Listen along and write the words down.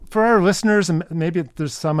for our listeners, and maybe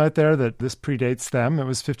there's some out there that this predates them, it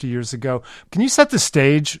was 50 years ago. Can you set the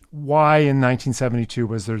stage? Why in 1972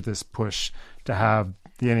 was there this push to have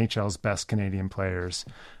the NHL's best Canadian players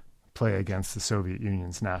play against the Soviet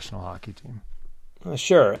Union's national hockey team?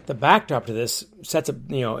 Sure. The backdrop to this sets up,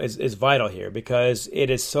 is vital here because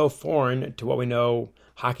it is so foreign to what we know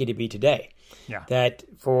hockey to be today. Yeah. That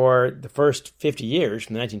for the first 50 years,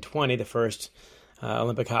 from 1920, the first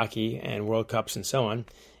Olympic hockey and World Cups and so on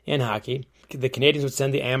in hockey, the Canadians would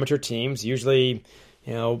send the amateur teams, usually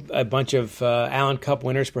a bunch of Allen Cup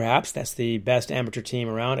winners, perhaps. That's the best amateur team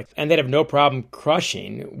around. And they'd have no problem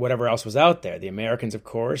crushing whatever else was out there. The Americans, of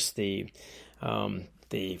course, the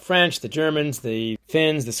French, the Germans, the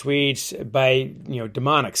Finns, the Swedes, by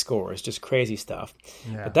demonic scores, just crazy stuff.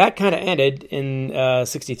 Yeah. But that kind of ended in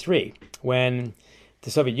 1963 when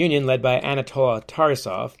the Soviet Union, led by Anatoly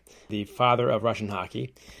Tarasov, the father of Russian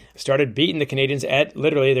hockey, started beating the Canadians at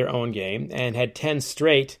literally their own game and had 10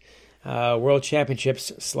 straight World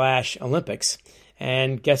Championships / Olympics.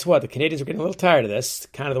 And guess what? The Canadians were getting a little tired of this,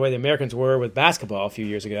 kind of the way the Americans were with basketball a few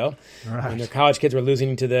years ago, when their college kids were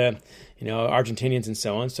losing to the Argentinians and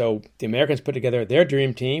so on. So the Americans put together their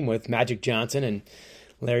dream team with Magic Johnson and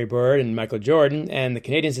Larry Bird and Michael Jordan, and the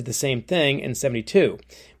Canadians did the same thing in 1972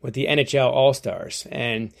 with the NHL All-Stars.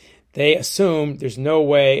 And they assumed there's no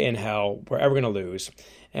way in hell we're ever going to lose.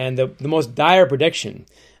 And the most dire prediction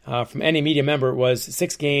from any media member was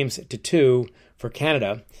 6-2 for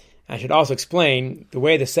Canada. I should also explain the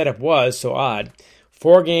way the setup was so odd.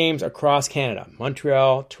 4 games across Canada,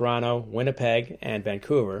 Montreal, Toronto, Winnipeg, and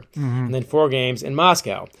Vancouver, and then 4 games in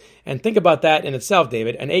Moscow. And think about that in itself,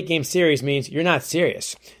 David. An 8-game series means you're not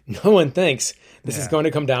serious. No one thinks this is going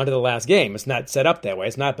to come down to the last game. It's not set up that way.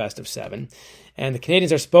 It's not best of 7. And the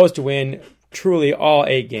Canadians are supposed to win truly all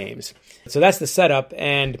 8 games. So that's the setup.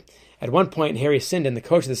 And at one point, Harry Sinden, the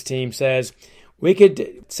coach of this team, says, we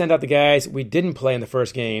could send out the guys we didn't play in the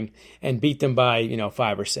first game and beat them by,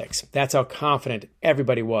 5 or 6. That's how confident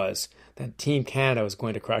everybody was that Team Canada was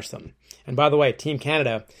going to crush them. And by the way, Team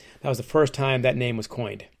Canada, that was the first time that name was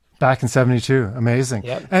coined. Back in 1972. Amazing.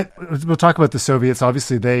 Yep. And we'll talk about the Soviets.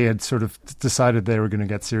 Obviously, they had sort of decided they were going to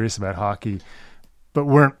get serious about hockey, but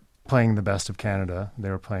weren't playing the best of Canada. They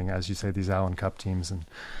were playing, as you say, these Allen Cup teams and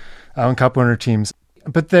Allen Cup winner teams.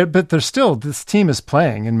 But they're still, this team is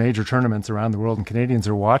playing in major tournaments around the world, and Canadians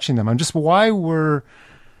are watching them. I'm just, why were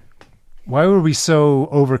we so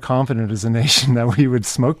overconfident as a nation that we would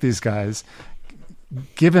smoke these guys,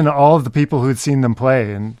 given all of the people who had seen them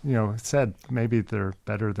play and said maybe they're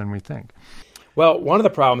better than we think? Well, one of the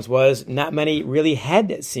problems was not many really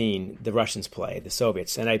had seen the Russians play, the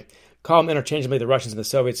Soviets, and I call them interchangeably the Russians and the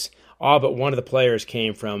Soviets. All but one of the players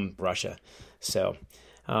came from Russia, so.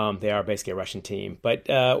 They are basically a Russian team. But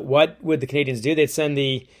what would the Canadians do? They'd send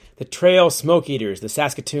the Trail Smoke Eaters, the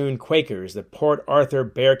Saskatoon Quakers, the Port Arthur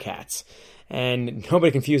Bearcats. And nobody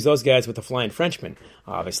confused those guys with the Flying Frenchmen,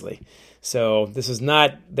 obviously. So this is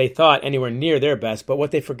not, they thought, anywhere near their best. But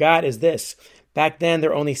what they forgot is this. Back then,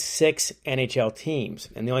 there were only 6 NHL teams,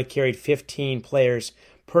 and they only carried 15 players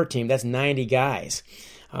per team. That's 90 guys.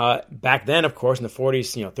 Back then, of course, in the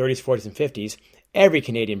 40s, 30s, 40s, and 50s, every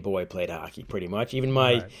Canadian boy played hockey, pretty much. Even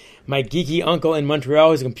my geeky uncle in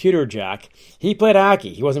Montreal, who's a computer jock, he played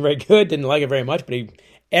hockey. He wasn't very good, didn't like it very much, but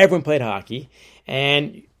everyone played hockey.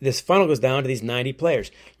 And this funnel goes down to these 90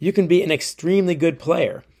 players. You can be an extremely good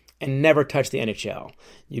player and never touch the NHL.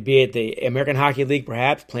 You'd be at the American Hockey League,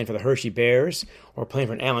 perhaps, playing for the Hershey Bears, or playing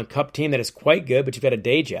for an Allen Cup team that is quite good, but you've got a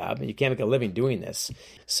day job, and you can't make a living doing this.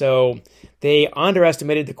 So they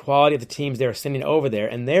underestimated the quality of the teams they were sending over there,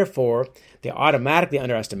 and therefore they automatically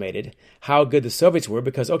underestimated how good the Soviets were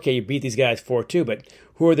because, okay, you beat these guys 4-2, but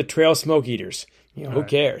who are the Trail Smoke Eaters? Who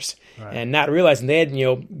cares? Right. And not realizing they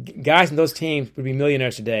had, guys in those teams would be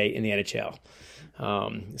millionaires today in the NHL.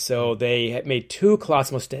 So they had made 2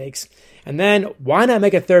 colossal mistakes. And then why not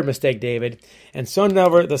make a third mistake, David, and send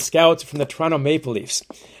over the scouts from the Toronto Maple Leafs?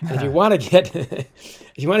 And if you want to get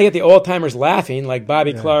the old timers laughing, like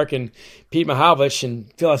Bobby Clark and Pete Mahavlich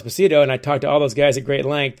and Phil Esposito, and I talked to all those guys at great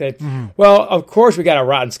length, that, well, of course we got a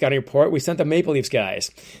rotten scouting report. We sent the Maple Leafs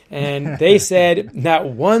guys. And they said not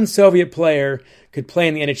one Soviet player could play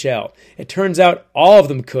in the NHL. It turns out all of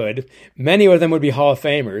them could. Many of them would be Hall of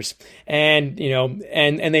Famers. And,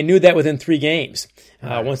 and they knew that within 3 games.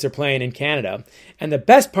 Once they're playing in Canada. And the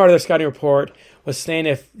best part of their scouting report was saying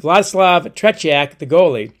if Vladislav Tretiak, the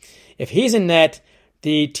goalie, if he's in net,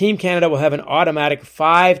 The Team Canada will have an automatic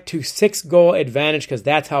 5 to 6 goal advantage because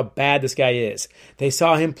that's how bad this guy is. They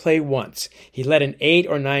saw him play once. He let in 8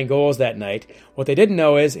 or 9 goals that night. What they didn't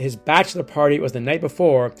know is his bachelor party was the night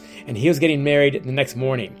before, and he was getting married the next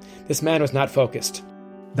morning. This man was not focused.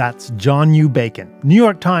 That's John U. Bacon, New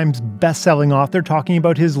York Times best-selling author, talking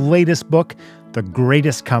about his latest book, The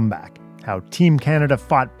Greatest Comeback: How Team Canada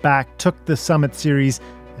Fought Back, Took the Summit Series,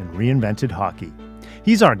 and Reinvented Hockey.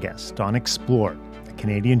 He's our guest on Explore, a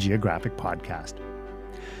Canadian Geographic podcast.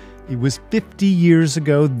 It was 50 years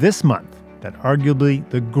ago this month that arguably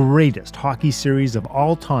the greatest hockey series of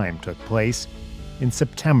all time took place. In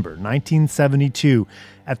September 1972,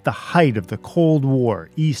 at the height of the Cold War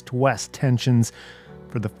East-West tensions,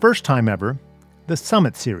 for the first time ever, the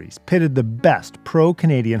Summit Series pitted the best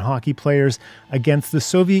pro-Canadian hockey players against the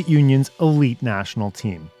Soviet Union's elite national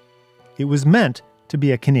team. It was meant to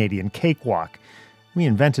be a Canadian cakewalk. We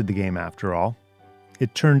invented the game after all.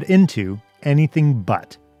 It turned into anything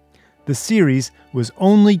but. The series was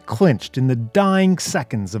only clinched in the dying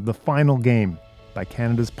seconds of the final game by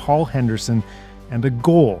Canada's Paul Henderson and a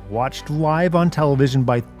goal watched live on television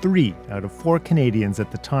by 3 out of 4 Canadians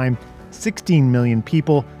at the time, 16 million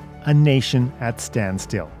people, a nation at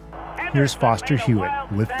standstill. Here's Foster Hewitt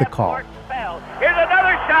with the call. Here's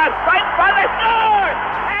another shot, right by the score!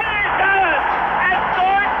 Henderson has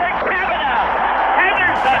scored for Canada!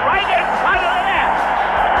 Henderson right in front of the net!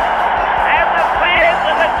 And the fans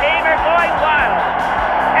of the team are going wild!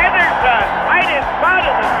 Henderson right in front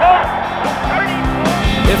of the goal!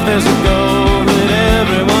 34. If there's a goal that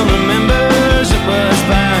everyone remembers, it was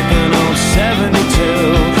back in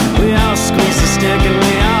 72. We all squeezed the stick and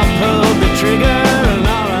we all pulled the trigger, and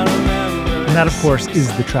all I remember. And that, of course,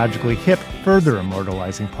 is the Tragically Hip, further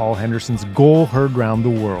immortalizing Paul Henderson's goal heard round the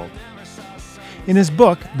world. In his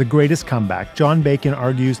book, The Greatest Comeback, John Bacon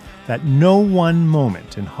argues that no one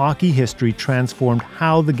moment in hockey history transformed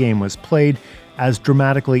how the game was played as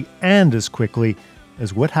dramatically and as quickly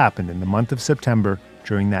as what happened in the month of September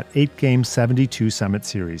during that 8-game 72 Summit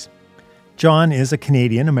Series. John is a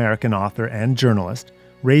Canadian-American author and journalist.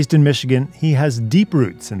 Raised in Michigan, he has deep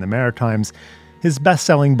roots in the Maritimes. His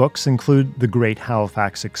best-selling books include The Great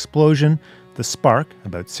Halifax Explosion, The Spark,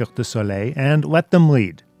 about Cirque du Soleil, and Let Them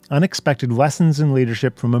Lead, Unexpected Lessons in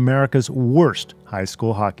Leadership from America's Worst High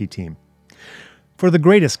School Hockey Team. For The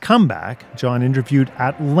Greatest Comeback, John interviewed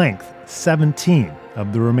at length 17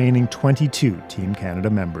 of the remaining 22 Team Canada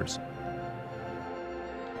members.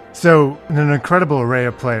 So, an incredible array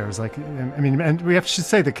of players. And we should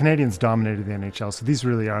say the Canadians dominated the NHL, so these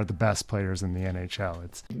really are the best players in the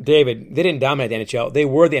NHL. David, they didn't dominate the NHL. They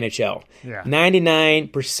were the NHL. Yeah.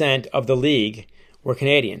 99% of the league were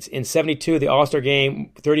Canadians. In 72, the All-Star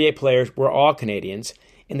Game, 38 players were all Canadians.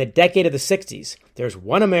 In the decade of the 60s, there's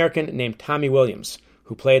one American named Tommy Williams,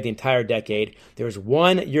 who played the entire decade. There was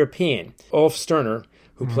one European, Ulf Sterner,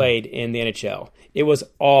 who played in the NHL. It was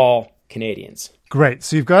all Canadians. Great.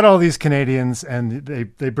 So you've got all these Canadians, and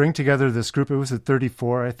they bring together this group. It was at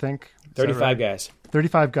 34, I think. 35 right? guys.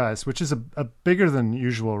 35 guys, which is a bigger than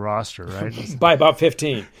usual roster, right? By about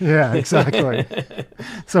 15. Yeah, exactly.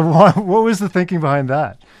 So what was the thinking behind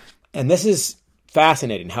that? And this is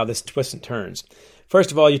fascinating, how this twists and turns.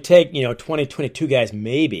 First of all, you take 20, 22 guys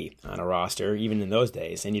maybe on a roster, even in those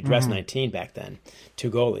days, and you dress 19 back then,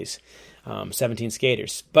 2 goalies, 17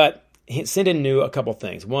 skaters. But Sinden knew a couple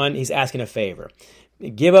things. One, he's asking a favor.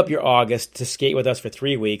 Give up your August to skate with us for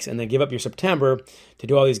 3 weeks, and then give up your September to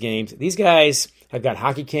do all these games. These guys have got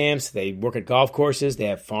hockey camps. They work at golf courses. They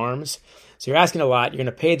have farms. So you're asking a lot. You're going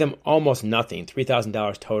to pay them almost nothing,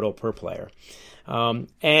 $3,000 total per player.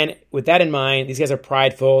 And with that in mind, these guys are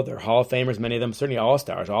prideful. They're Hall of Famers, many of them, certainly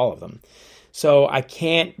All-Stars, all of them. So I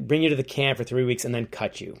can't bring you to the camp for 3 weeks and then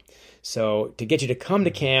cut you. So to get you to come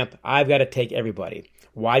to camp, I've got to take everybody.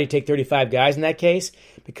 Why do you take 35 guys in that case?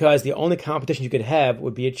 Because the only competition you could have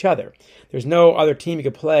would be each other. There's no other team you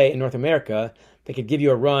could play in North America that could give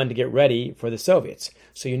you a run to get ready for the Soviets.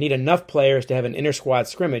 So you need enough players to have an inter-squad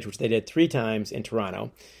scrimmage, which they did 3 times in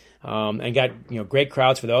Toronto, and got great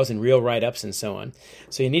crowds for those and real write-ups and so on.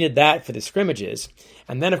 So you needed that for the scrimmages.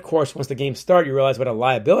 And then, of course, once the games start, you realize what a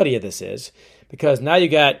liability of this is, because now you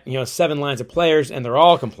got 7 lines of players and they're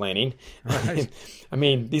all complaining. Right. I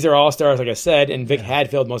mean, these are all-stars, like I said, and Vic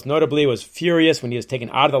Hadfield, most notably, was furious when he was taken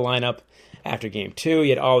out of the lineup after Game 2.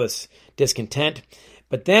 He had all this discontent.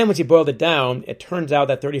 But then once you boiled it down, it turns out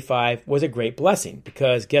that 35 was a great blessing,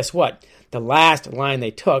 because guess what? The last line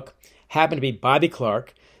they took happened to be Bobby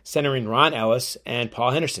Clarke, centering Ron Ellis and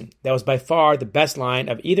Paul Henderson. That was by far the best line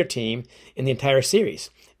of either team in the entire series.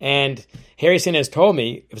 And Harry Sinden has told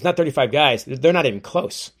me, if it's not 35 guys, they're not even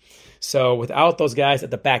close. So without those guys at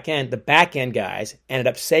the back end guys ended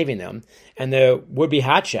up saving them, and the would-be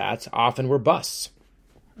hotshots often were busts.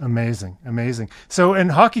 Amazing, amazing. So in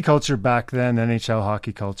hockey culture back then, NHL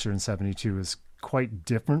hockey culture in 72 was quite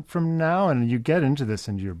different from now, and you get into this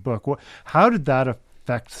into your book. How did that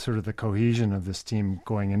affect sort of the cohesion of this team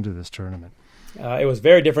going into this tournament? It was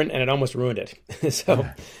very different, and it almost ruined it. So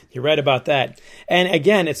you're right about that. And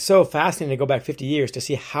again, it's so fascinating to go back 50 years to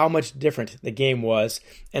see how much different the game was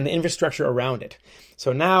and the infrastructure around it.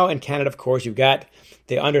 So now in Canada, of course, you've got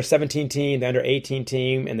the under-17 team, the under-18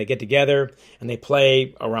 team, and they get together and they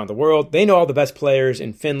play around the world. They know all the best players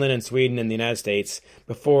in Finland and Sweden and the United States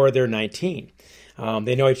before they're 19.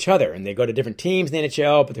 They know each other, and they go to different teams in the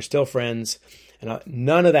NHL, but they're still friends. And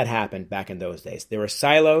none of that happened back in those days. There were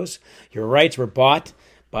silos. Your rights were bought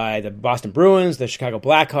by the Boston Bruins, the Chicago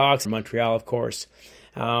Blackhawks, Montreal, of course.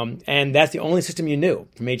 And that's the only system you knew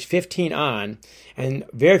from age 15 on. And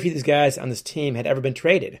very few of these guys on this team had ever been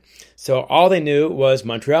traded. So all they knew was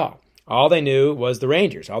Montreal. All they knew was the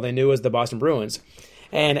Rangers. All they knew was the Boston Bruins.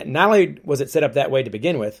 And not only was it set up that way to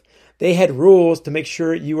begin with, they had rules to make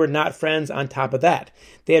sure you were not friends on top of that.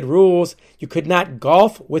 They had rules you could not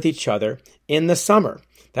golf with each other in the summer.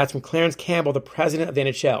 That's from Clarence Campbell, the president of the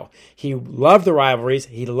NHL. He loved the rivalries.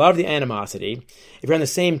 He loved the animosity. If you're on the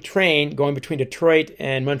same train going between Detroit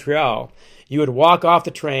and Montreal, you would walk off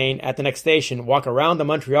the train at the next station, walk around the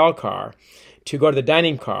Montreal car to go to the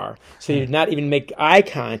dining car. So you did not even make eye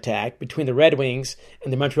contact between the Red Wings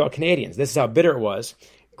and the Montreal Canadiens. This is how bitter it was.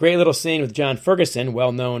 Great little scene with John Ferguson,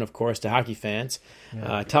 well known, of course, to hockey fans.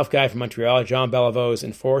 Tough guy from Montreal, Jean Beliveau's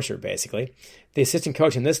enforcer, basically. The assistant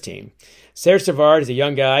coach in this team. Serge Savard is a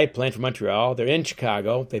young guy playing for Montreal. They're in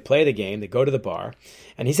Chicago. They play the game. They go to the bar.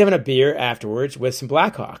 And he's having a beer afterwards with some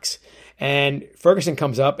Blackhawks. And Ferguson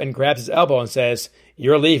comes up and grabs his elbow and says,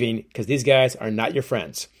 "You're leaving because these guys are not your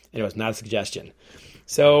friends." And it was not a suggestion.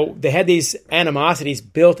 So they had these animosities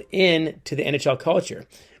built into the NHL culture.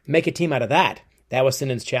 Make a team out of that. That was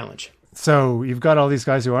Sinnan's challenge. So you've got all these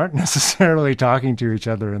guys who aren't necessarily talking to each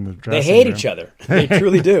other in the dressing room. They hate each other. They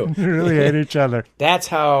truly do. They really hate each other. That's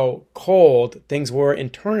how cold things were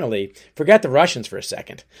internally. Forget the Russians for a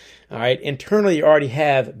second. All right. Internally, you already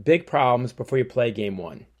have big problems before you play game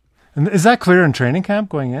one. And is that clear in training camp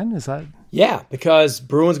going in? Is that? Yeah, because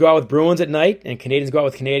Bruins go out with Bruins at night, and Canadians go out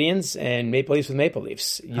with Canadians, and Maple Leafs with Maple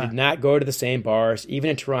Leafs. You did not go to the same bars, even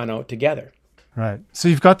in Toronto, together. Right. So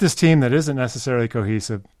you've got this team that isn't necessarily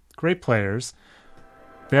cohesive. Great players.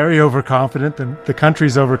 Very overconfident. The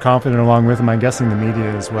country's overconfident along with them. I'm guessing the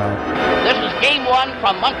media as well. This is game one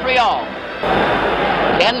from Montreal.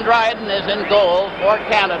 Ken Dryden is in goal for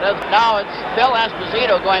Canada. Now it's Phil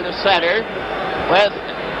Esposito going to center with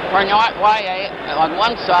Bernard Wyatt on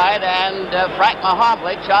one side and Frank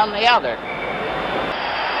Mahovlich on the other.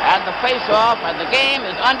 And the face-off, and the game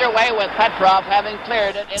is underway with Petrov having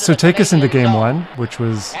cleared it. So take us into game one, which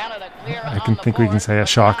was, I think we can say, a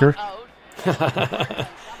shocker.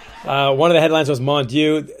 One of the headlines was Mon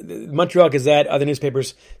Dieu. The Montreal Gazette, other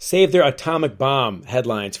newspapers, saved their atomic bomb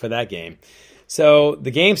headlines for that game. So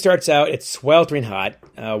the game starts out, it's sweltering hot.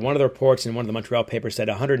 One of the reports in one of the Montreal papers said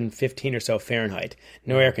 115 or so Fahrenheit.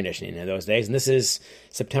 No air conditioning in those days. And this is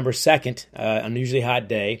September 2nd, unusually hot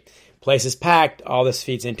day. Place is packed. All this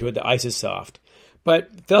feeds into it. The ice is soft.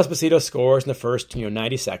 But Phil Esposito scores in the first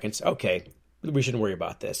 90 seconds. Okay, we shouldn't worry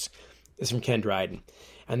about this. This is from Ken Dryden.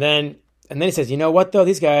 And then he says, you know what, though?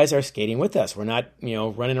 These guys are skating with us. We're not,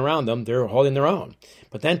 running around them. They're holding their own.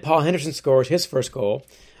 But then Paul Henderson scores his first goal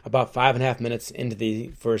about 5.5 minutes into the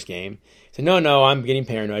first game. He said, no, I'm getting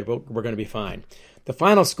paranoid. We're going to be fine. The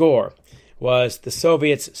final score was the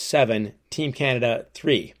Soviets 7, Team Canada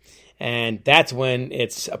 3. And that's when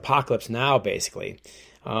it's apocalypse now, basically.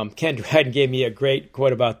 Ken Dryden gave me a great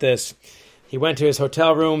quote about this. He went to his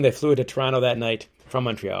hotel room. They flew to Toronto that night from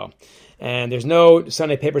Montreal. And there's no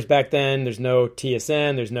Sunday papers back then. There's no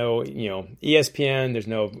TSN. There's no, ESPN. There's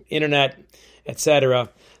no internet, etc.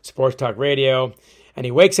 Sports talk radio. And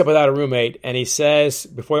he wakes up without a roommate, and he says,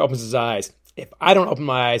 before he opens his eyes, if I don't open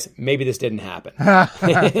my eyes, maybe this didn't happen.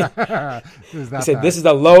 He said, this is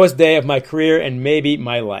the lowest day of my career and maybe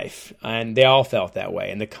my life. And they all felt that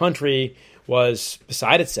way. And the country was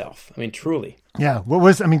beside itself. I mean, truly. Yeah.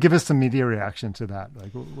 Give us some media reaction to that.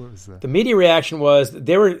 Like, what was the media reaction was,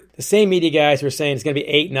 they were the same media guys who were saying it's going to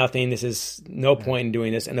be 8-0. This is no point in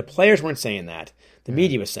doing this. And the players weren't saying that. The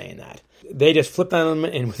media was saying that. They just flipped on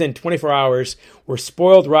them, and within 24 hours, were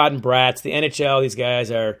spoiled, rotten brats. The NHL, these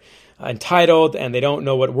guys are entitled, and they don't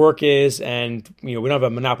know what work is, and we don't have a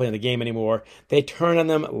monopoly on the game anymore. They turn on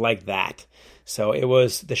them like that. So it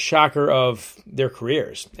was the shocker of their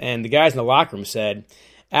careers. And the guys in the locker room said,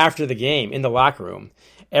 after the game in the locker room,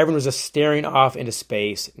 everyone was just staring off into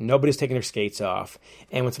space. Nobody's taking their skates off.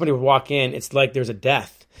 And when somebody would walk in, it's like there's a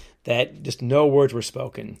death that just no words were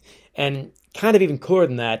spoken. And kind of even cooler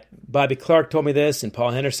than that, Bobby Clarke told me this, and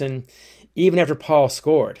Paul Henderson, even after Paul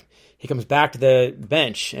scored, he comes back to the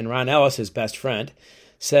bench, and Ron Ellis, his best friend,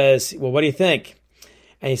 says, well, what do you think?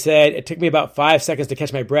 And he said, it took me about 5 seconds to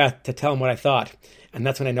catch my breath to tell him what I thought. And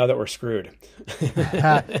that's when I know that we're screwed.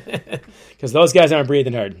 Because those guys aren't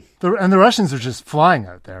breathing hard. And the Russians are just flying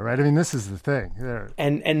out there, right? I mean, this is the thing.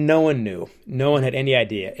 And no one knew. No one had any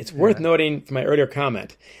idea. It's worth noting from my earlier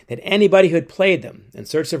comment that anybody who had played them, and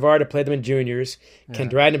Serge Savard had played them in juniors, Ken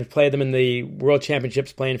Dryden had played them in the World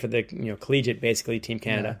Championships playing for the collegiate, basically, Team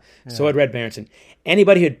Canada. So had Red Berenson.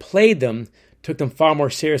 Anybody who had played them took them far more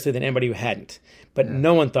seriously than anybody who hadn't. But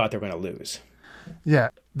no one thought they were going to lose.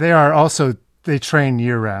 Yeah. They are also... They train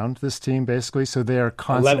year-round, this team, basically, so they are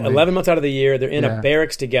constantly... 11 months out of the year, they're in a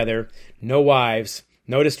barracks together, no wives,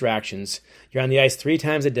 no distractions. You're on the ice 3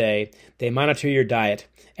 times a day. They monitor your diet,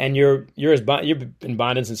 and you've been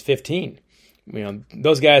bonding since 15.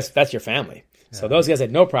 Those guys, that's your family. Yeah. So those guys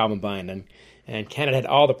had no problem bonding, and Canada had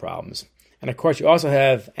all the problems. And, of course, you also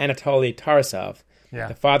have Anatoly Tarasov,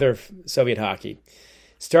 the father of Soviet hockey.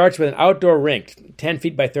 Starts with an outdoor rink, 10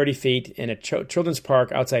 feet by 30 feet, in a children's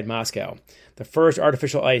park outside Moscow, the first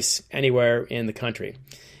artificial ice anywhere in the country.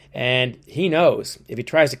 And he knows if he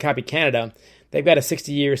tries to copy Canada, they've got a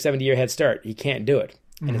 60-year, 70-year head start. He can't do it.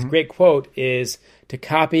 Mm-hmm. And his great quote is, to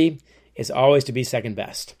copy is always to be second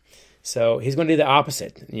best. So he's going to do the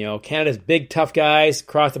opposite. Canada's big, tough guys,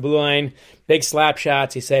 cross the blue line, big slap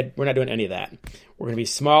shots. He said, we're not doing any of that. We're going to be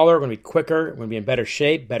smaller, we're going to be quicker, we're going to be in better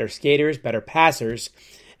shape, better skaters, better passers,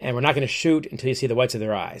 and we're not going to shoot until you see the whites of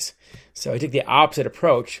their eyes. So he took the opposite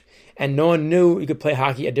approach, and no one knew you could play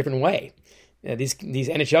hockey a different way. These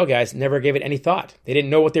NHL guys never gave it any thought. They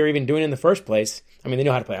didn't know what they were even doing in the first place. I mean, they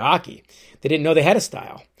know how to play hockey. They didn't know they had a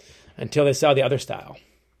style until they saw the other style.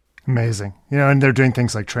 Amazing. And they're doing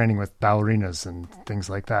things like training with ballerinas and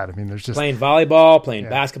things like that. I mean, there's just... Playing volleyball, playing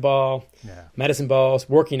basketball, medicine balls,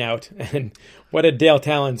 working out. And what did Dale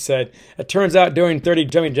Talon said? It turns out doing 30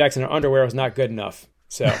 jumping jacks in our underwear was not good enough.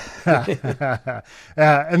 So,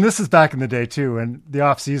 and this is back in the day too, and the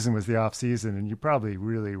off season was the off season, and you probably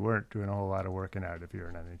really weren't doing a whole lot of working out if you're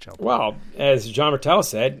an NHL player. Well, as Jean Martel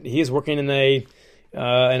said, he is working in a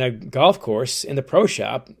golf course in the pro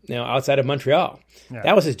shop, outside of Montreal. Yeah.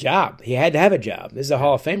 That was his job. He had to have a job. This is a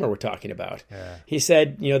Hall of Famer we're talking about. Yeah. He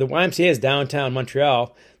said, the YMCA is downtown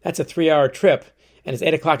Montreal. That's a 3-hour trip, and it's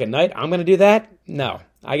 8 o'clock at night. I'm going to do that? No,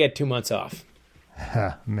 I get 2 months off.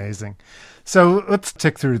 Amazing. So let's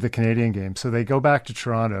tick through the Canadian game. So they go back to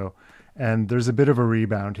Toronto, and there's a bit of a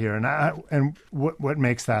rebound here. And what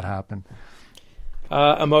makes that happen?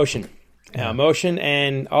 Emotion. Emotion,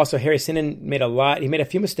 and also Harry Sinnen made a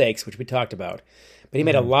few mistakes, which we talked about, but he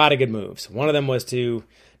made a lot of good moves. One of them was to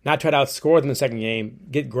not try to outscore them in the second game,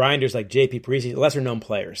 get grinders like J.P. Parisi, lesser-known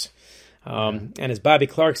players. And as Bobby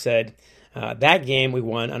Clarke said, that game we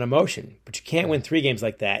won on emotion, but you can't win 3 games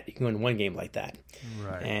like that. You can win 1 game like that.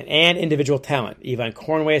 Right. And individual talent. Ivan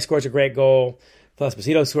Cornway scores a great goal. Phil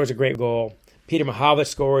Esposito scores a great goal. Peter Mahovlich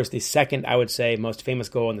scores the second, I would say, most famous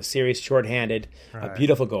goal in the series, shorthanded, a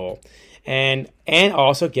beautiful goal. And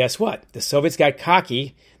also, guess what? The Soviets got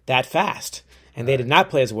cocky that fast, and they did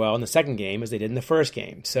not play as well in the second game as they did in the first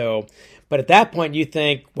game. So, but at that point, you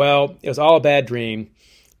think, well, it was all a bad dream,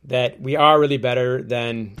 that we are really better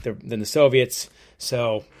than the Soviets,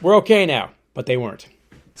 so we're okay now, but they weren't.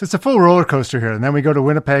 So it's a full roller coaster here, and then we go to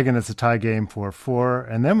Winnipeg, and it's a tie game 4-4,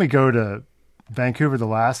 and then we go to Vancouver, the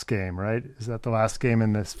last game, right? Is that the last game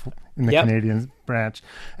in the Canadian branch?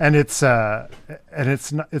 And it's not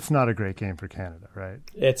a great game for Canada, right?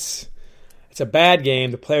 It's a bad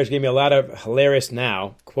game. The players gave me a lot of hilarious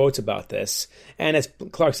quotes about this. And as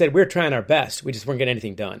Clarke said, we were trying our best. We just weren't getting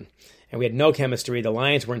anything done. And we had no chemistry. The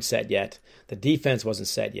lines weren't set yet. The defense wasn't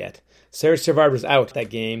set yet. Serge Savard was out that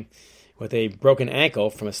game with a broken ankle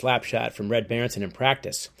from a slap shot from Red Berenson in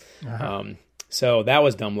practice. So that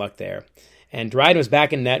was dumb luck there. And Dryden was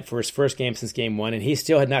back in net for his first game since game 1, and he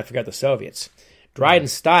still had not forgot the Soviets.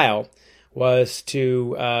 Dryden's style was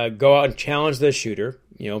to go out and challenge the shooter,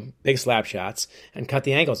 big slap shots, and cut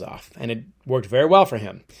the ankles off. And it worked very well for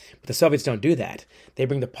him. But the Soviets don't do that. They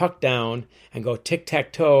bring the puck down and go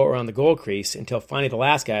tic-tac-toe around the goal crease until finally the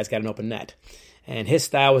last guy's got an open net. And his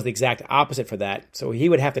style was the exact opposite for that. So he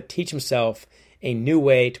would have to teach himself a new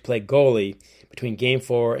way to play goalie between game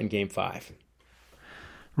 4 and game 5.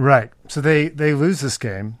 Right. So they lose this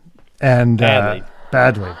game, and badly,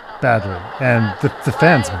 and the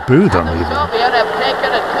fans boo them even. Soviet have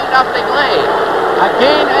taken a 2-0 lead.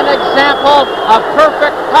 Again, an example of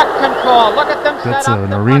perfect puck control. Look at them That's set up an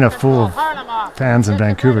the arena puck full control. of Harnamoff. fans in This is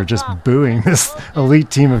Vancouver where just the puck- booing this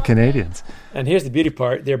elite team of Canadians. And here's the beauty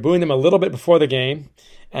part. They're booing them a little bit before the game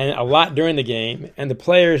and a lot during the game. And the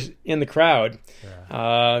players in the crowd,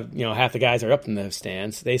 half the guys are up in the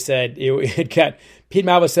stands. They said, Pete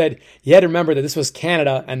Malva said, you had to remember that this was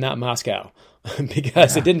Canada and not Moscow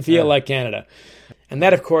because it didn't feel like Canada. And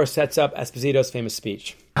that, of course, sets up Esposito's famous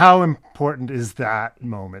speech. How important is that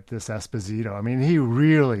moment, this Esposito? I mean, he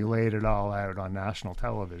really laid it all out on national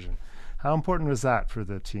television. How important was that for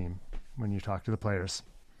the team when you talk to the players?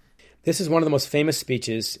 This is one of the most famous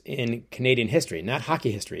speeches in Canadian history, not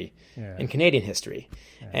hockey history, in Canadian history.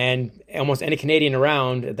 Yeah. And almost any Canadian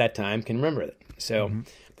around at that time can remember it. So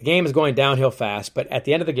the game is going downhill fast, but at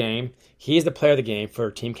the end of the game, he's the player of the game for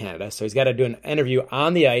Team Canada. So he's got to do an interview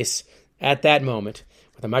on the ice at that moment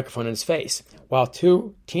with a microphone in his face, while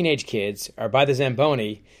two teenage kids are by the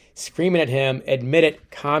Zamboni screaming at him, admit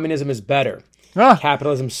it, communism is better.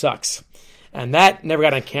 Capitalism sucks. And that never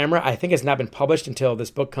got on camera. I think it's not been published until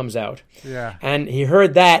this book comes out. Yeah. And he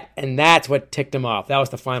heard that, and that's what ticked him off. That was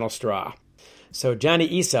the final straw. So Johnny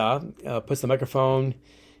Esau puts the microphone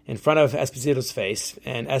in front of Esposito's face,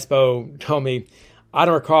 and Espo told me, I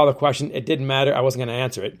don't recall the question. It didn't matter. I wasn't going to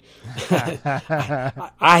answer it.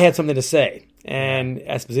 I had something to say. And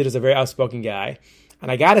Esposito's a very outspoken guy. And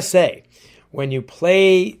I got to say, when you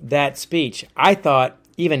play that speech, I thought,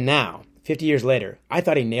 even now, 50 years later, I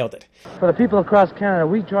thought he nailed it. For the people across Canada,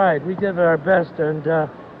 we tried. We did our best. And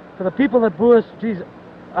for the people that boo us, geez,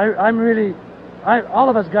 all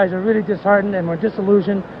of us guys are really disheartened and we're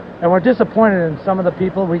disillusioned and we're disappointed in some of the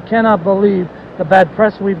people. We cannot believe the bad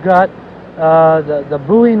press we've got, the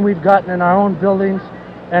booing we've gotten in our own buildings.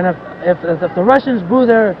 And if the Russians boo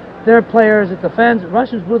their players, if the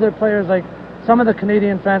Russians boo their players like some of the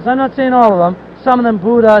Canadian fans, I'm not saying all of them, some of them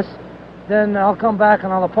booed us, then I'll come back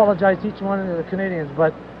and I'll apologize to each one of the Canadians,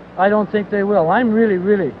 but I don't think they will. I'm really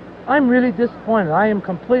disappointed. I am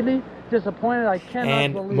completely disappointed. I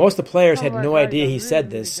cannot believe. And most of the players had no idea he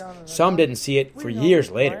said this. Some didn't see it for years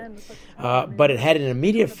later. But it had an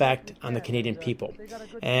immediate effect on the Canadian people.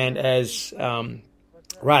 And as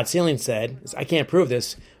Rod Sealing said, I can't prove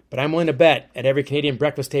this, but I'm willing to bet at every Canadian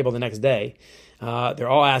breakfast table the next day, they're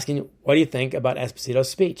all asking, what do you think about Esposito's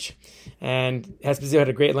speech? And Esposito had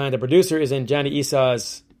a great line. The producer is in Johnny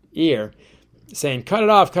Esau's ear saying, cut it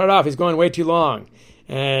off, he's going way too long.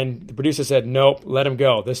 And the producer said, nope, let him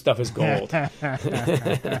go. This stuff is gold.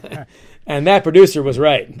 And that producer was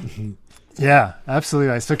right. Yeah,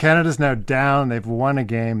 absolutely. So Canada's now down. They've won a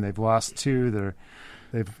game. They've lost two.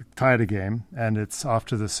 They've tied a game, and it's off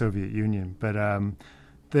to the Soviet Union. But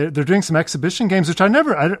they're doing some exhibition games, which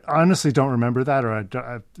I honestly don't remember that,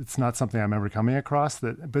 or it's not something I remember coming across.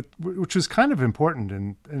 But which was kind of important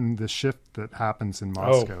in the shift that happens in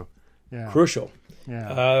Moscow. Crucial.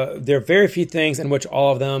 Yeah. There are very few things in which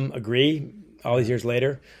all of them agree all these years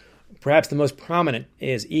later. Perhaps the most prominent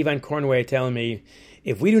is Ivan Cornway telling me,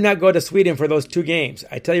 if we do not go to Sweden for those two games,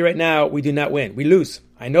 I tell you right now, we do not win. We lose.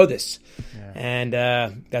 I know this. Yeah.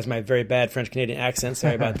 And that's my very bad French-Canadian accent.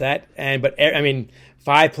 Sorry about that. But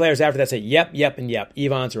 5 players after that say, yep, and yep.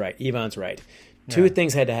 Ivan's right. Yeah. Two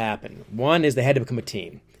things had to happen. One is they had to become a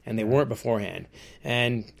team, and they weren't beforehand.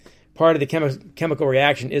 And part of the chemical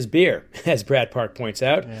reaction is beer, as Brad Park points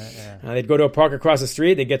out. They'd go to a park across the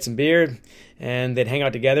street, they'd get some beer, and they'd hang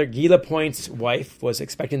out together. Guy Lapointe's wife was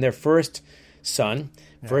expecting their first son,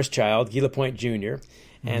 first child, Guy Lapointe Jr.,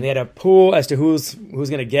 and they had a pool as to who's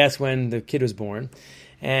going to guess when the kid was born.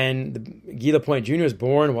 And Guy Lapointe Jr. was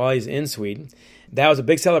born while he's in Sweden. That was a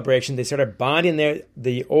big celebration. They started bonding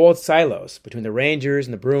the old silos between the Rangers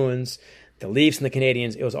and the Bruins, the Leafs and the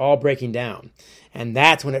Canadians. It was all breaking down. And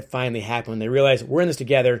that's when it finally happened. When they realized, we're in this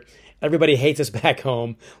together. Everybody hates us back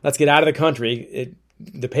home. Let's get out of the country.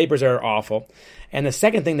 The papers are awful. And the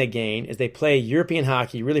second thing they gain is they play European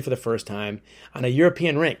hockey really for the first time on a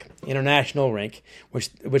European rink, international rink, which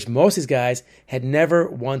most of these guys had never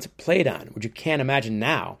once played on, which you can't imagine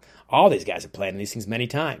now. All these guys have played on these things many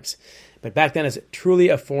times. But back then, it's truly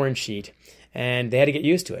a foreign sheet, and they had to get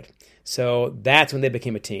used to it. So that's when they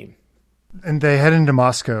became a team. And they head into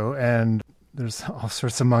Moscow, and there's all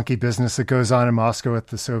sorts of monkey business that goes on in Moscow with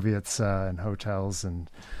the Soviets and hotels and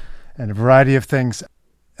a variety of things.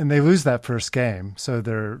 And they lose that first game, so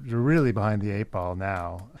they're really behind the 8 ball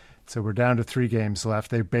now. So we're down to 3 games left.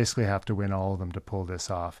 They basically have to win all of them to pull this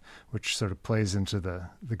off, which sort of plays into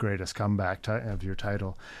the greatest comeback of your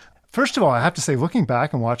title. First of all, I have to say, looking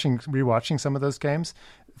back and rewatching some of those games,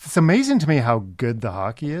 it's amazing to me how good the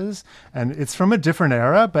hockey is. And it's from a different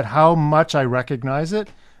era, but how much I recognize it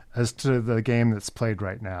as to the game that's played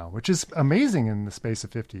right now, which is amazing in the space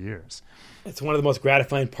of 50 years. It's one of the most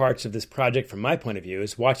gratifying parts of this project from my point of view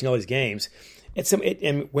is watching all these games.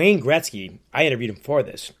 And Wayne Gretzky, I interviewed him for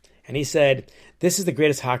this, and he said, this is the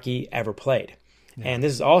greatest hockey ever played. Yeah. And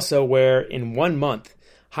this is also where in 1 month,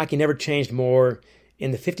 hockey never changed more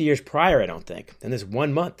in the 50 years prior, I don't think, than this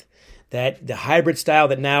 1 month. That the hybrid style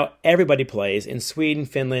that now everybody plays in Sweden,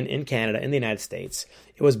 Finland, in Canada, in the United States,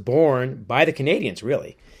 it was born by the Canadians,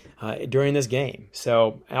 really, during this game.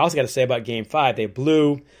 So I also got to say about Game 5, they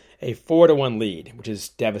blew a 4-1 lead, which is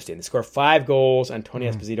devastating. They scored 5 goals on Tony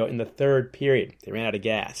Esposito in the third period. They ran out of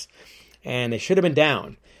gas. And they should have been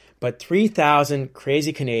down. But 3,000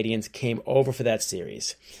 crazy Canadians came over for that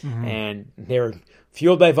series. Mm-hmm. And they were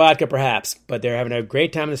fueled by vodka, perhaps, but they're having a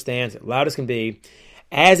great time in the stands, loud as can be.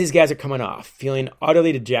 As these guys are coming off, feeling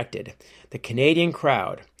utterly dejected, the Canadian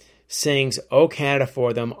crowd sings "O Canada"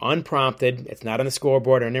 for them, unprompted. It's not on the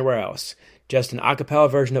scoreboard or anywhere else. Just an a cappella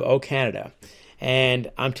version of "O Canada."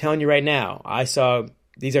 And I'm telling you right now, I saw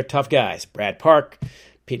these are tough guys. Brad Park,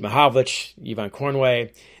 Pete Mahovlich, Yvonne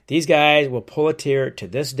Cornway. These guys will pull a tear to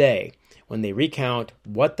this day when they recount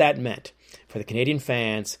what that meant for the Canadian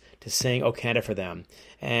fans to sing "O Canada" for them.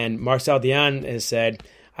 And Marcel Dion has said,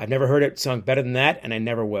 I've never heard it sung better than that, and I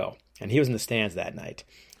never will. And he was in the stands that night.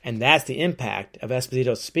 And that's the impact of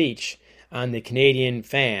Esposito's speech on the Canadian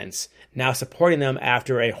fans, now supporting them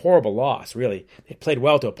after a horrible loss, really. They played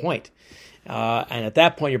well to a point. And at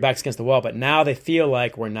that point, your back's against the wall, but now they feel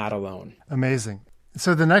like we're not alone. Amazing.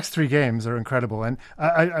 So the next 3 games are incredible. And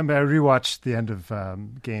I rewatched the end of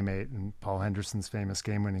Game 8 and Paul Henderson's famous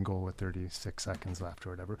game-winning goal with 36 seconds left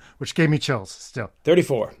or whatever, which gave me chills still.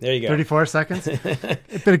 34. There you go. 34 seconds?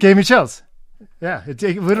 But it gave me chills. Yeah,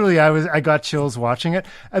 literally I got chills watching it.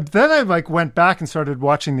 And then I went back and started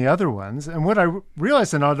watching the other ones. And what I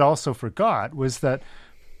realized, and I also forgot, was that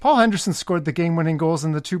Paul Henderson scored the game-winning goals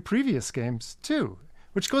in the 2 previous games too,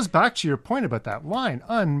 which goes back to your point about that line.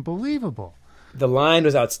 Unbelievable. The line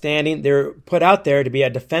was outstanding. They were put out there to be a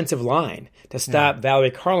defensive line to stop Valery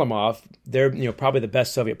Kharlamov. They're probably the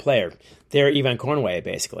best Soviet player. They're Ivan Cornway,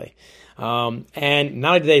 basically. And not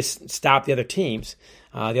only did they stop the other teams,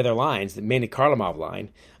 the other lines, the mainly Kharlamov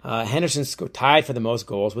line, Henderson tied for the most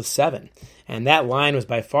goals with 7. And that line was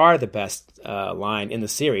by far the best line in the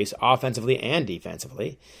series, offensively and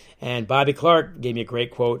defensively. And Bobby Clark gave me a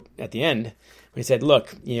great quote at the end when he said,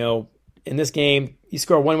 look, in this game, you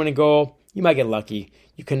score 1 winning goal, you might get lucky.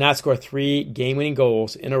 You cannot score 3 game-winning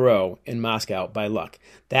goals in a row in Moscow by luck.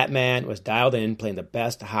 That man was dialed in, playing the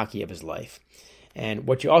best hockey of his life. And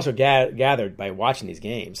what you also gathered by watching these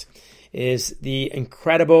games is the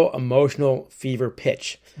incredible emotional fever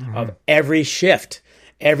pitch of every shift,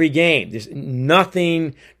 every game. There's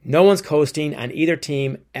nothing, no one's coasting on either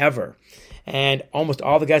team ever. And almost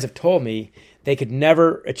all the guys have told me they could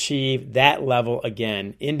never achieve that level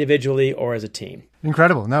again, individually or as a team.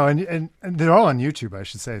 Incredible. No, and they're all on YouTube, I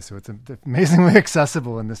should say, so it's amazingly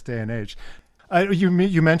accessible in this day and age.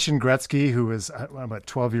 You mentioned Gretzky, who was about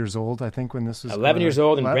 12 years old, I think, when this was 11 years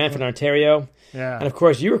old in Brantford, Ontario. Yeah. And, of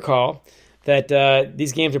course, you recall that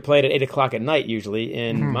these games are played at 8 o'clock at night, usually,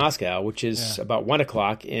 in Moscow, which is about 1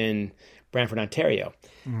 o'clock in Brantford, Ontario.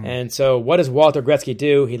 And so what does Walter Gretzky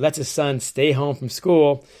do? He lets his son stay home from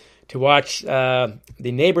school to watch the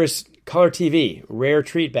neighbor's color TV, rare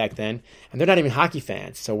treat back then, and they're not even hockey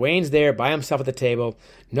fans. So Wayne's there by himself at the table,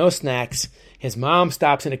 no snacks. His mom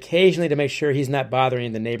stops in occasionally to make sure he's not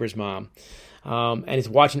bothering the neighbor's mom. And he's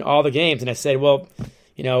watching all the games. And I said, well,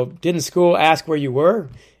 didn't school ask where you were?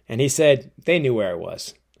 And he said, they knew where I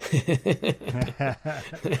was.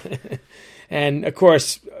 And, of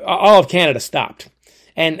course, all of Canada stopped.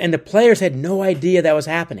 And the players had no idea that was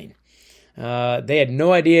happening. They had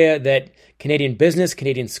no idea that Canadian business,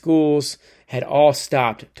 Canadian schools had all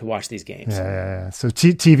stopped to watch these games. Yeah. So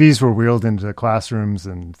TVs were wheeled into classrooms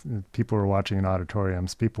and people were watching in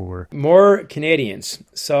auditoriums. More Canadians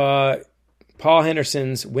saw Paul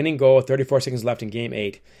Henderson's winning goal with 34 seconds left in Game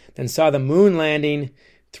 8 than saw the moon landing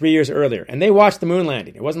 3 years earlier. And they watched the moon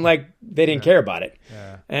landing. It wasn't like they didn't care about it.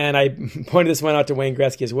 Yeah. And I pointed this one out to Wayne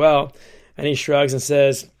Gretzky as well. And he shrugs and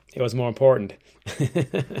says, it was more important.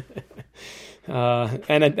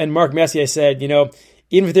 And Mark Messier said,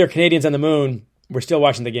 even if there are Canadians on the moon, we're still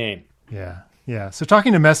watching the game. Yeah. So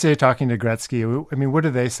talking to Messier, talking to Gretzky, I mean, what do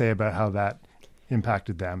they say about how that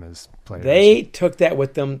impacted them as players? They took that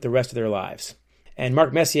with them the rest of their lives. And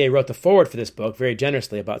Mark Messier wrote the foreword for this book very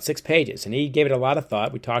generously, about 6 pages. And he gave it a lot of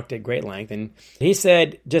thought. We talked at great length. And he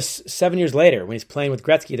said just 7 years later, when he's playing with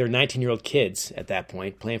Gretzky, they're 19-year-old kids at that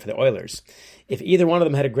point, playing for the Oilers. If either one of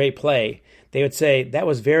them had a great play, they would say, that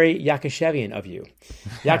was very Yakashevian of you.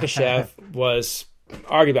 Yakashev was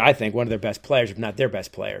arguably, I think, one of their best players, if not their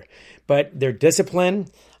best player. But their discipline,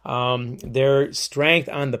 their strength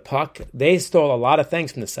on the puck, they stole a lot of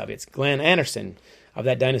things from the Soviets. Glenn Anderson of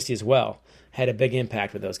that dynasty as well had a big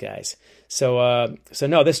impact with those guys. So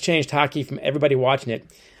no, this changed hockey from everybody watching it.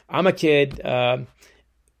 I'm a kid, and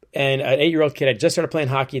an 8-year-old kid. I just started playing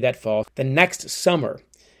hockey that fall. The next summer,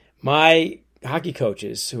 my hockey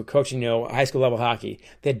coaches who were coaching, high school level hockey,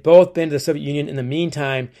 they'd both been to the Soviet Union in the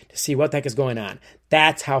meantime to see what the heck is going on.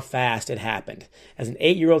 That's how fast it happened. As an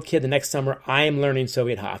 8-year-old kid the next summer, I am learning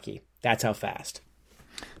Soviet hockey. That's how fast.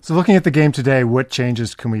 So looking at the game today, what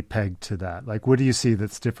changes can we peg to that? Like, what do you see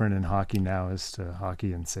that's different in hockey now as to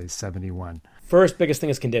hockey in, say, 71? First biggest thing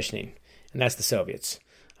is conditioning, and that's the Soviets.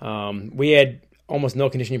 We had almost no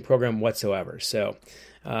conditioning program whatsoever. So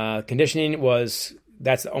conditioning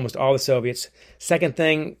that's almost all the Soviets. Second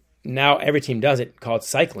thing, now every team does it, called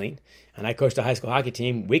cycling. And I coached a high school hockey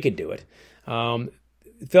team. We could do it.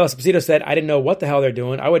 Phil Esposito said, I didn't know what the hell they're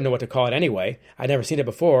doing. I wouldn't know what to call it anyway. I'd never seen it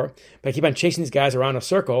before. But I keep on chasing these guys around a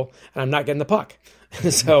circle, and I'm not getting the puck.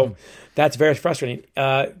 So that's very frustrating.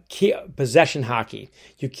 Possession hockey.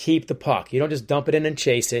 You keep the puck. You don't just dump it in and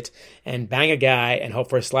chase it and bang a guy and hope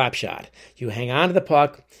for a slap shot. You hang on to the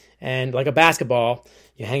puck, and like a basketball,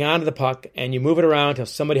 you hang on to the puck and you move it around until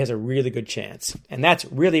somebody has a really good chance. And that's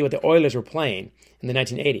really what the Oilers were playing in the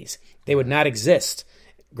 1980s. They would not exist.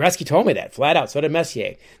 Gretzky told me that flat out. So did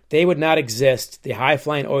Messier. They would not exist, the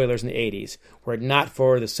high-flying Oilers in the 80s, were it not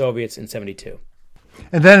for the Soviets in 72.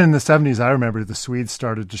 And then in the 70s, I remember the Swedes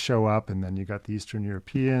started to show up, and then you got the Eastern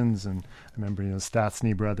Europeans, and I remember,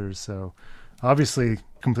 Stastny brothers. So obviously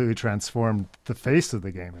completely transformed the face of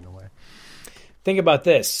the game in a way. Think about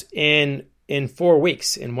this. In 4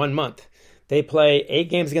 weeks, in 1 month, they play 8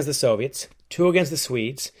 games against the Soviets, 2 against the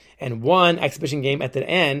Swedes, and 1 exhibition game at the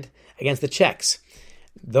end against the Czechs.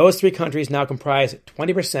 Those 3 countries now comprise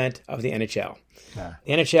 20% of the NHL. Yeah.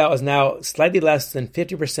 The NHL is now slightly less than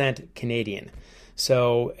 50% Canadian.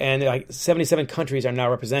 So, and like 77 countries are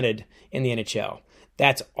now represented in the NHL.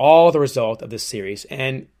 That's all the result of this series,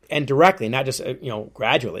 and directly, not just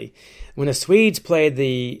gradually. When the Swedes played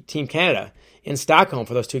the Team Canada in Stockholm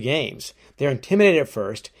for those 2 games, they're intimidated at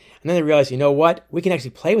first, and then they realize, you know what, we can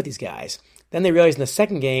actually play with these guys. Then they realize in the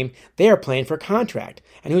second game, they are playing for a contract.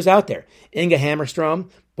 And who's out there? Inga Hammerstrom,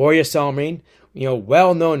 Borje Salming,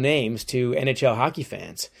 well-known names to NHL hockey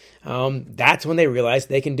fans. That's when they realized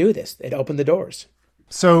they can do this. It opened the doors.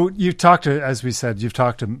 So you've talked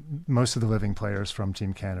to most of the living players from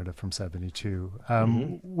Team Canada from 72.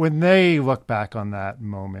 When they look back on that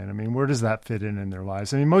moment, where does that fit in their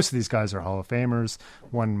lives? Most of these guys are Hall of Famers,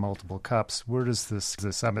 won multiple cups. Where does the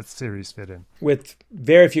Summit Series fit in? With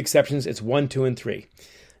very few exceptions, it's 1, 2, and 3.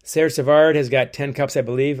 Serge Savard has got 10 cups, I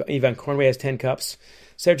believe. Ivan Cornway has 10 cups.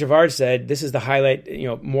 Serge Savard said this is the highlight,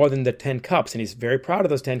 more than the 10 cups, and he's very proud of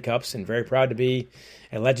those 10 cups and very proud to be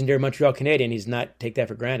a legendary Montreal Canadian. He's not take that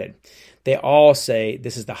for granted. They all say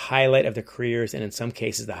this is the highlight of their careers, and in some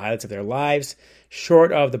cases the highlights of their lives,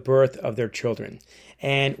 short of the birth of their children.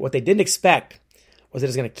 And what they didn't expect was that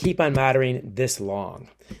it's going to keep on mattering this long.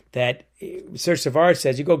 That Serge Savard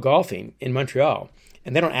says, you go golfing in Montreal,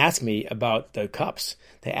 and they don't ask me about the cups.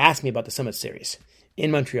 They ask me about the Summit Series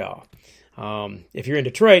in Montreal. If you're in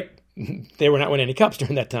Detroit, they were not winning any cups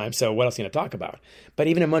during that time, so what else are you going to talk about? But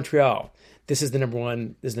even in Montreal, this is the number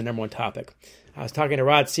one topic. I was talking to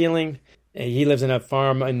Rod Sealing. He lives in a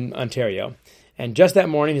farm in Ontario. And just that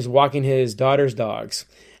morning, he's walking his daughter's dogs.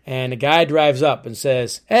 And a guy drives up and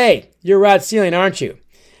says, "Hey, you're Rod Sealing, aren't you?"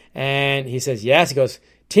 And he says, "Yes." He goes,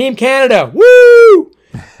 "Team Canada, woo!"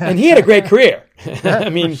 And he had a great career.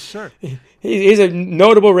 Sure. He's a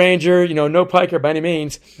notable Ranger, no piker by any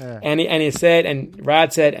means. Yeah. And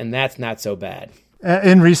Rod said, and that's not so bad.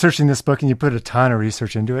 In researching this book, and you put a ton of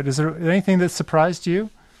research into it, is there anything that surprised you?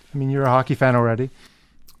 You're a hockey fan already.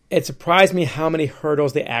 It surprised me how many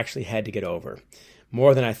hurdles they actually had to get over,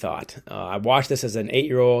 more than I thought. I watched this as an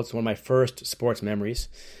 8-year-old. It's one of my first sports memories.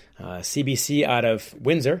 CBC out of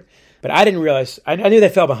Windsor. But I didn't realize, I knew they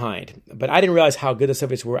fell behind, but I didn't realize how good the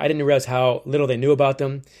Soviets were. I didn't realize how little they knew about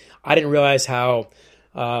them. I didn't realize how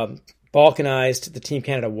balkanized the Team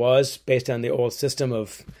Canada was based on the old system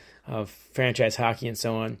of franchise hockey and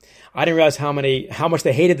so on. I didn't realize how much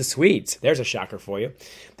they hated the Swedes. There's a shocker for you.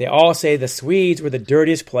 They all say the Swedes were the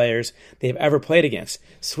dirtiest players they've ever played against.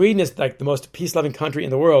 Sweden is like the most peace-loving country in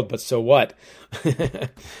the world, but so what?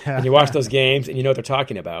 And you watch those games and you know what they're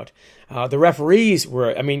talking about. The referees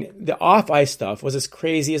were, the off-ice stuff was as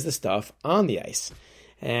crazy as the stuff on the ice.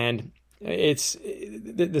 And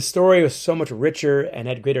The story was so much richer and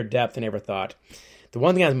had greater depth than I ever thought. The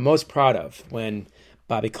one thing I was most proud of when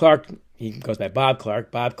Bobby Clark, he goes by Bob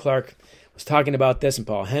Clark was talking about this, and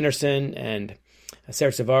Paul Henderson and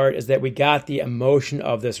Sarah Savard, is that we got the emotion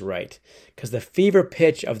of this right. Because the fever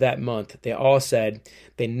pitch of that month, they all said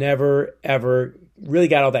they never, ever really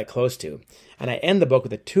got all that close to. And I end the book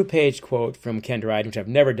with a 2-page quote from Ken Dryden, which I've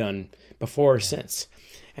never done before or since.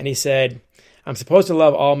 And he said, "I'm supposed to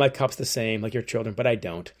love all my cups the same, like your children, but I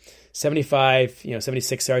don't.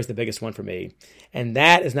 76 is the biggest one for me. And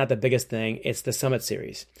that is not the biggest thing. It's the Summit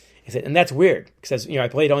Series." He said, and that's weird because, I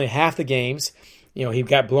played only half the games. He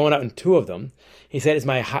got blown out in 2 of them. He said, it's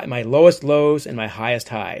my lowest lows and my highest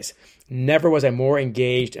highs. Never was I more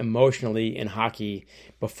engaged emotionally in hockey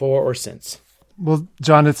before or since. Well,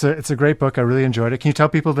 John, it's a great book. I really enjoyed it. Can you tell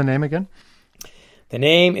people the name again? The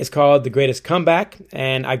name is called The Greatest Comeback,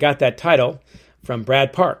 and I got that title from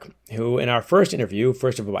Brad Park, who in our first interview,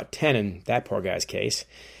 first of about 10 in that poor guy's case,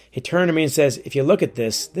 he turned to me and says, if you look at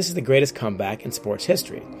this is the greatest comeback in sports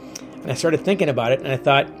history. And I started thinking about it, and I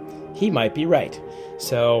thought, he might be right.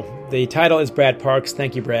 So the title is Brad Park's.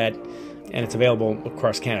 Thank you, Brad. And it's available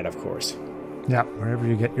across Canada, of course. Yeah, wherever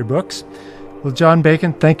you get your books. Well, John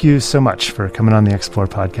Bacon, thank you so much for coming on the Explore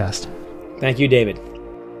podcast. Thank you, David.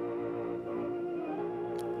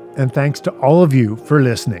 And thanks to all of you for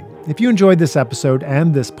listening. If you enjoyed this episode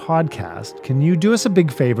and this podcast, can you do us a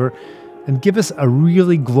big favor and give us a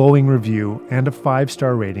really glowing review and a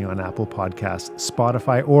 5-star rating on Apple Podcasts,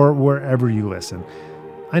 Spotify, or wherever you listen?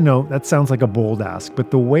 I know that sounds like a bold ask,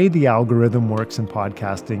 but the way the algorithm works in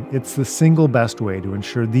podcasting, it's the single best way to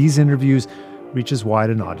ensure these interviews reach as wide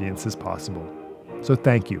an audience as possible. So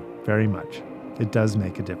thank you very much. It does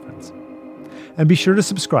make a difference. And be sure to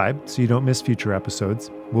subscribe so you don't miss future episodes.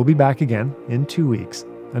 We'll be back again in 2 weeks.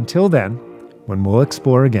 Until then, when we'll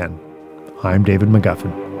explore again, I'm David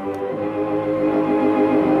McGuffin.